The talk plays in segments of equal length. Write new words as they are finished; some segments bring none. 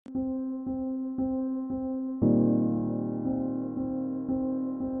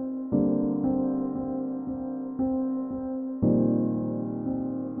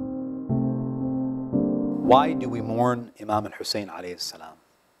Why do we mourn Imam Hussein alayhi salam?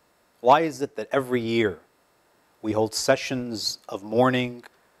 Why is it that every year we hold sessions of mourning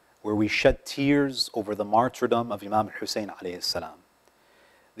where we shed tears over the martyrdom of Imam Hussein alayhi salam?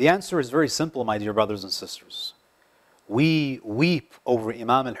 The answer is very simple, my dear brothers and sisters. We weep over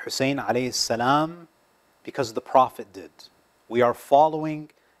Imam Hussein alayhi salam because the Prophet did. We are following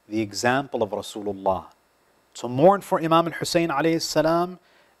the example of Rasulullah. To mourn for Imam Hussein alayhi salam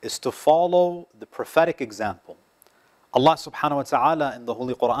is to follow the prophetic example. Allah subhanahu wa ta'ala in the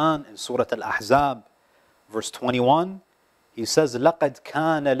Holy Quran, in Surah Al-Ahzab, verse 21, He says, لَقَدْ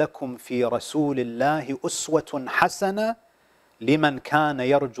كَانَ لَكُمْ فِي رَسُولِ اللَّهِ أُسْوَةٌ حَسَنَةٌ لِمَنْ كَانَ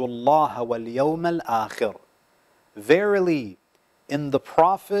يَرْجُو اللَّهَ وَالْيَوْمَ الْآخِرِ. Verily, in the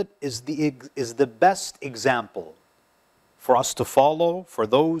Prophet is the best example for us to follow, for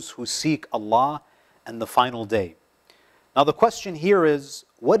those who seek Allah and the final day. Now the question here is,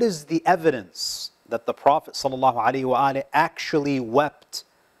 what is the evidence that the Prophet ﷺ actually wept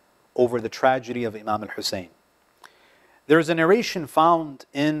over the tragedy of Imam al-Hussein? There is a narration found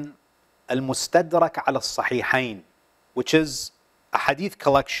in Al-Mustadrak al-Sahihain, which is a hadith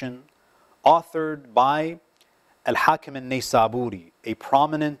collection authored by Al-Hakim al-Naysaburi, a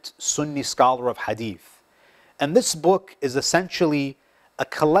prominent Sunni scholar of hadith. And this book is essentially a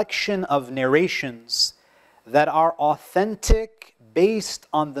collection of narrations that are authentic based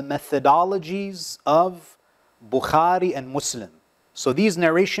on the methodologies of Bukhari and Muslim. So these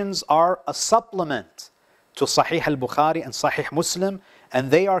narrations are a supplement to Sahih al-Bukhari and Sahih Muslim, and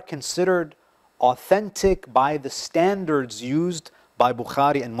they are considered authentic by the standards used by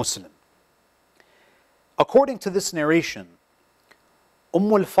Bukhari and Muslim. According to this narration,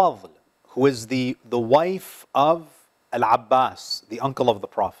 al-Fadl, who is the wife of Al-Abbas, the uncle of the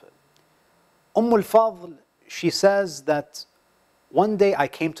Prophet, al-Fadl, she says that one day I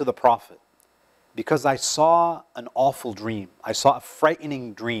came to the Prophet because I saw an awful dream. I saw a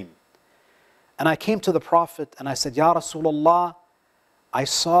frightening dream. And I came to the Prophet and I said, Ya Rasulullah, I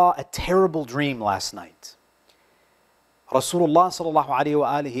saw a terrible dream last night. Rasulullah sallallahu alayhi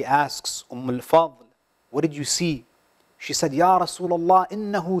wa alihi, he asks al-Fadl, what did you see? She said, Ya Rasulullah,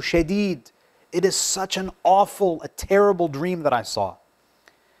 innahu shadid. It is such an awful, a terrible dream that I saw.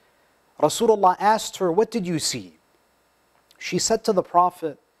 Rasulullah asked her, what did you see? She said to the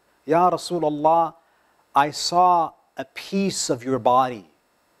Prophet, Ya Rasulullah, I saw a piece of your body,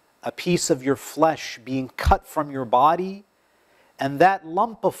 a piece of your flesh being cut from your body, and that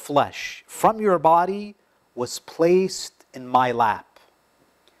lump of flesh from your body was placed in my lap.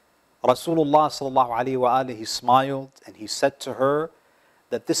 Rasulullah sallallahu alayhi wa alihi, he smiled and he said to her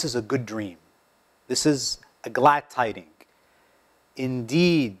that this is a good dream. This is a glad tiding.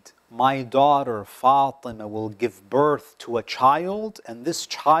 Indeed, my daughter Fatima will give birth to a child, and this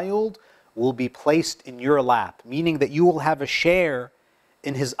child will be placed in your lap, meaning that you will have a share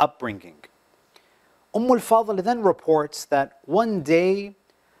in his upbringing. al-Fadl then reports that one day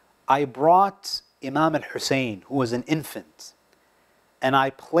I brought Imam al-Hussein, who was an infant, and I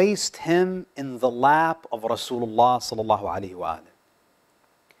placed him in the lap of Rasulullah sallallahu alaihi wa sallam.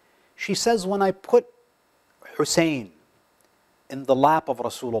 She says, when I put Hussein in the lap of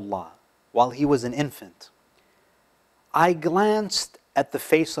Rasulullah while he was an infant, I glanced at the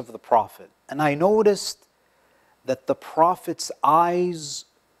face of the Prophet and I noticed that the Prophet's eyes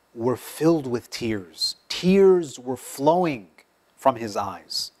were filled with tears. Tears were flowing from his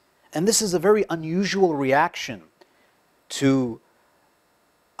eyes. And this is a very unusual reaction to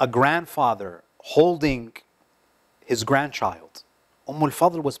a grandfather holding his grandchild.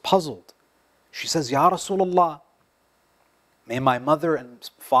 al-Fadl was puzzled. She says, Ya Rasulullah, may my mother and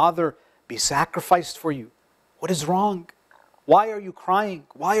father be sacrificed for you. What is wrong? Why are you crying?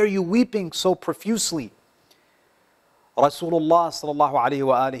 Why are you weeping so profusely? Rasulullah sallallahu alayhi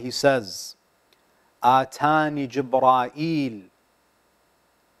wa alihi says, Atani Jibra'il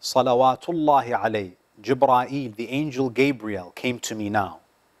salawatullahi alayhi. Jibra'il, the angel Gabriel, came to me now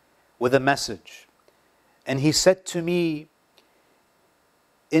with a message. And he said to me,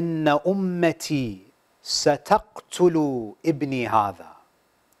 Inna ummati sataqtulu ibni hadha.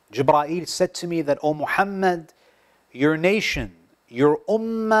 Jibra'il said to me that, O Muhammad, your nation, your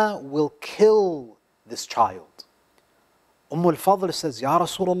ummah will kill this child. al-Fadl says, Ya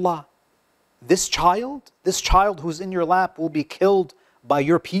Rasulullah, this child who's in your lap will be killed by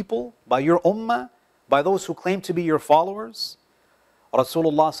your people, by your ummah, by those who claim to be your followers?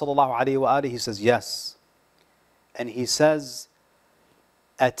 Rasulullah sallallahu alayhi wa alihi, he says, yes. And he says,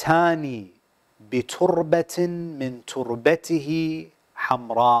 Atani biturbatin min turbatihi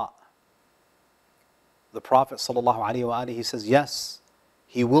hamra. The Prophet sallallahu alayhi wa alihi, he says, yes,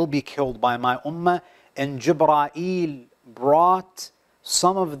 he will be killed by my ummah, and Jibreel brought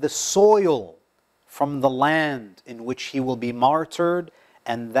some of the soil from the land in which he will be martyred,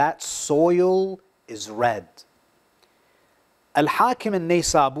 and that soil is red. Al-Hakim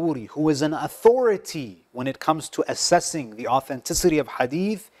al-Naysaburi, who is an authority when it comes to assessing the authenticity of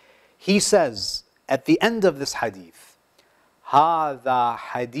hadith, he says at the end of this hadith, هذا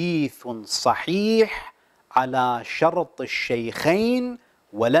حديث صحيح على شرط الشيخين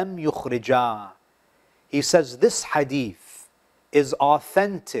ولم يخرجا. He says this hadith is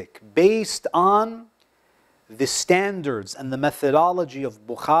authentic based on the standards and the methodology of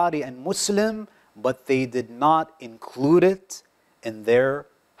Bukhari and Muslim, but they did not include it in their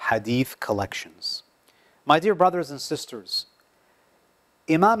hadith collections. My dear brothers and sisters,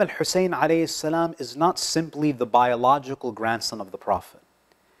 Imam Hussein alayhi salam is not simply the biological grandson of the Prophet.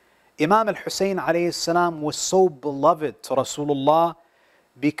 Imam Hussein alayhi salam was so beloved to Rasulullah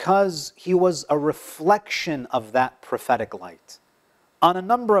because he was a reflection of that prophetic light. On a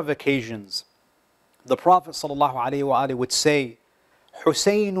number of occasions, the Prophet ﷺ would say,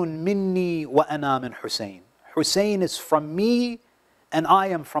 Husaynun minni wa ana min Hussein. Hussein is from me and I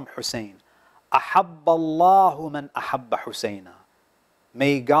am from Hussein. Ahabba Allahu man ahabba Husayna.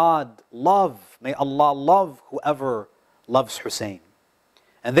 May God love, may Allah love whoever loves Hussein.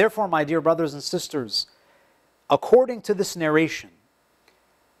 And therefore, my dear brothers and sisters, according to this narration,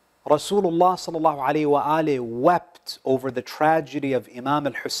 Rasulullah ﷺ wept over the tragedy of Imam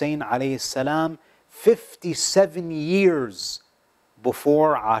al-Hussein alayhi salam 57 years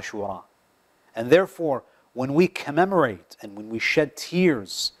before Ashura. And therefore, when we commemorate and when we shed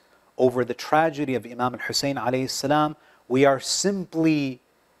tears over the tragedy of Imam al-Hussein alayhi salam, we are simply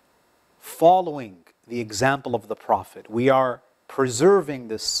following the example of the Prophet. We are preserving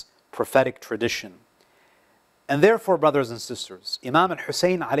this prophetic tradition. And therefore, brothers and sisters, Imam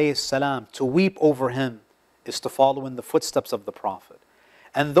al-Hussein alayhi salam, to weep over him is to follow in the footsteps of the Prophet.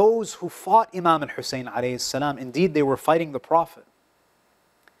 And those who fought Imam al-Hussein alayhi salam, indeed they were fighting the Prophet,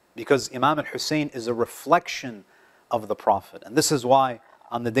 because Imam al-Hussein is a reflection of the Prophet. And this is why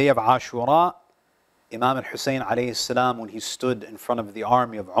on the day of Ashura, Imam al-Hussein alayhi salam, when he stood in front of the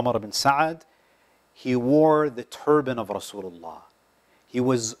army of Umar ibn Sa'ad, he wore the turban of Rasulullah. He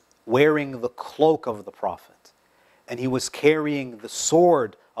was wearing the cloak of the Prophet. And he was carrying the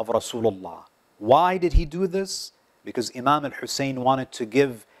sword of Rasulullah. Why did he do this? Because Imam al-Hussein wanted to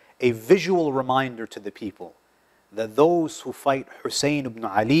give a visual reminder to the people that those who fight Hussein ibn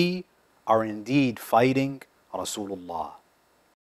Ali are indeed fighting Rasulullah.